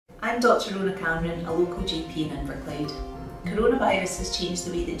I'm Dr Rona Cameron, a local GP in Inverclyde. Coronavirus has changed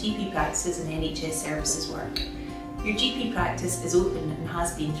the way that GP practices and NHS services work. Your GP practice is open and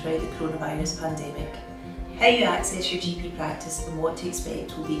has been throughout the coronavirus pandemic. How you access your GP practice and what to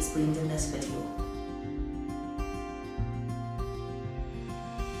expect will be explained in this video.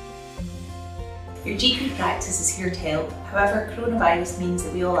 Your GP practice is here to help, however coronavirus means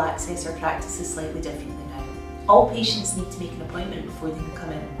that we all access our practices slightly differently now. All patients need to make an appointment before they can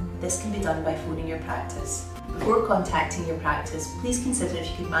come in. This can be done by phoning your practice. Before contacting your practice, please consider if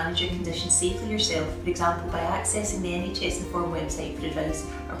you could manage your condition safely yourself, for example by accessing the NHS Inform website for advice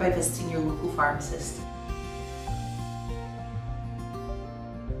or by visiting your local pharmacist.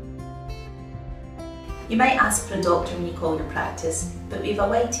 You might ask for a doctor when you call your practice, but we have a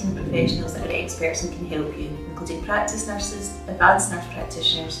wide team of professionals that are experts and can help you, including practice nurses, advanced nurse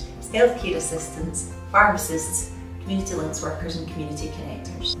practitioners, healthcare assistants, pharmacists, community links workers and community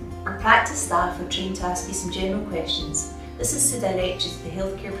connectors. Our practice staff are trained to ask you some general questions. This is to direct you to the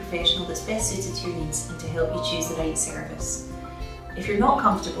healthcare professional that's best suited to your needs and to help you choose the right service. If you're not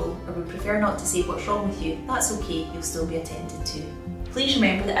comfortable or would prefer not to say what's wrong with you, that's okay, you'll still be attended to. Please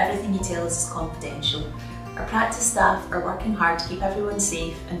remember that everything you tell us is confidential. Our practice staff are working hard to keep everyone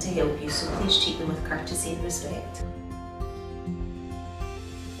safe and to help you, so please treat them with courtesy and respect.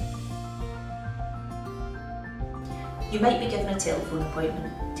 You might be given a telephone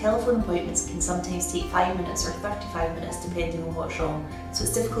appointment. Telephone appointments can sometimes take 5 minutes or 35 minutes depending on what's wrong, so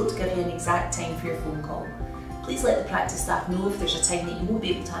it's difficult to give you an exact time for your phone call. Please let the practice staff know if there's a time that you won't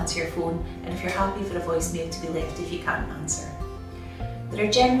be able to answer your phone and if you're happy for a voicemail to be left if you can't answer. There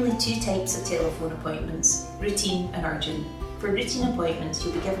are generally two types of telephone appointments, routine and urgent. For routine appointments,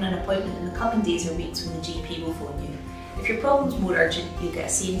 you'll be given an appointment in the coming days or weeks when the GP will phone you. If your problem's more urgent, you'll get a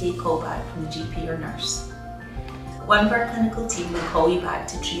same-day call back from the GP or nurse. One of our clinical team will call you back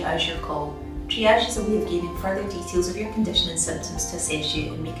to triage your call. Triage is a way of gaining further details of your condition and symptoms to assess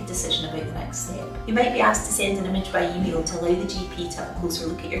you and make a decision about the next step. You might be asked to send an image by email to allow the GP to have a closer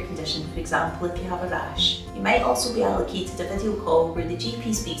look at your condition, for example if you have a rash. You might also be allocated a video call where the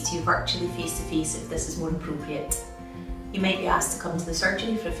GP speaks to you virtually face-to-face if this is more appropriate. You might be asked to come to the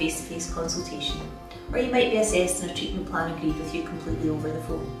surgery for a face-to-face consultation, or you might be assessed and a treatment plan agreed with you completely over the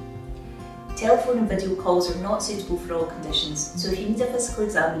phone. Telephone and video calls are not suitable for all conditions, so if you need a physical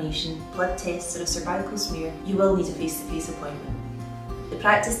examination, blood tests or a cervical smear, you will need a face-to-face appointment. The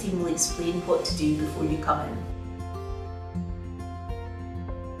practice team will explain what to do before you come in.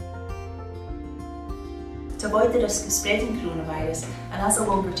 To avoid the risk of spreading coronavirus and as a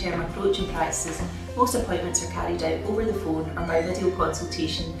longer term approach in practices, most appointments are carried out over the phone or by video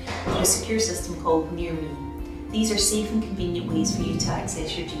consultation through a secure system called NearMe. These are safe and convenient ways for you to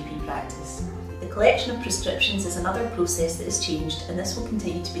access your GP practice. The collection of prescriptions is another process that has changed, and this will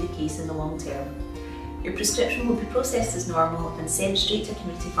continue to be the case in the long term. Your prescription will be processed as normal and sent straight to a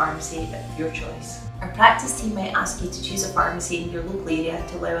community pharmacy of your choice. Our practice team might ask you to choose a pharmacy in your local area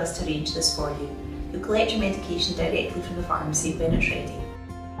to allow us to arrange this for you. You'll collect your medication directly from the pharmacy when it's ready.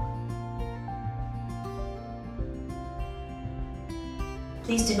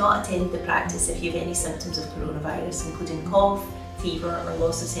 Please do not attend the practice if you have any symptoms of coronavirus, including cough, fever or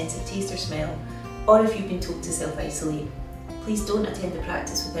loss of sense of taste or smell, or if you've been told to self-isolate. Please don't attend the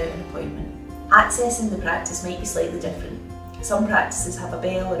practice without an appointment. Accessing the practice might be slightly different. Some practices have a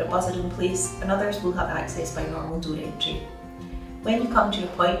bell or a buzzer in place, and others will have access by normal door entry. When you come to your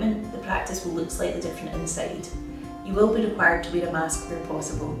appointment, the practice will look slightly different inside. You will be required to wear a mask where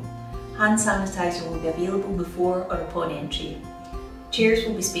possible. Hand sanitizer will be available before or upon entry. Chairs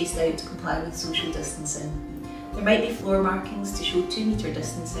will be spaced out to comply with social distancing. There might be floor markings to show 2 metre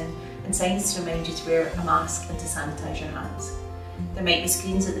distancing and signs to remind you to wear a mask and to sanitise your hands. There might be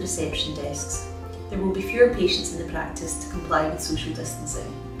screens at the reception desks. There will be fewer patients in the practice to comply with social distancing.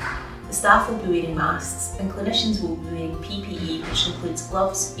 The staff will be wearing masks and clinicians will be wearing PPE, which includes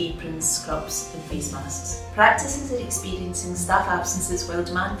gloves, aprons, scrubs and face masks. Practices are experiencing staff absences while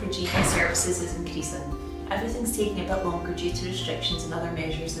demand for GP services is increasing. Everything's taking a bit longer due to restrictions and other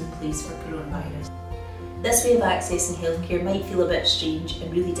measures in place for coronavirus. This way of accessing healthcare might feel a bit strange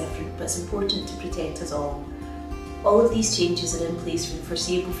and really different, but it's important to protect us all. All of these changes are in place for the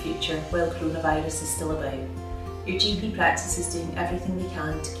foreseeable future while coronavirus is still about. Your GP practice is doing everything they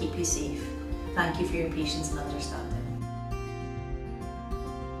can to keep you safe. Thank you for your patience and understanding.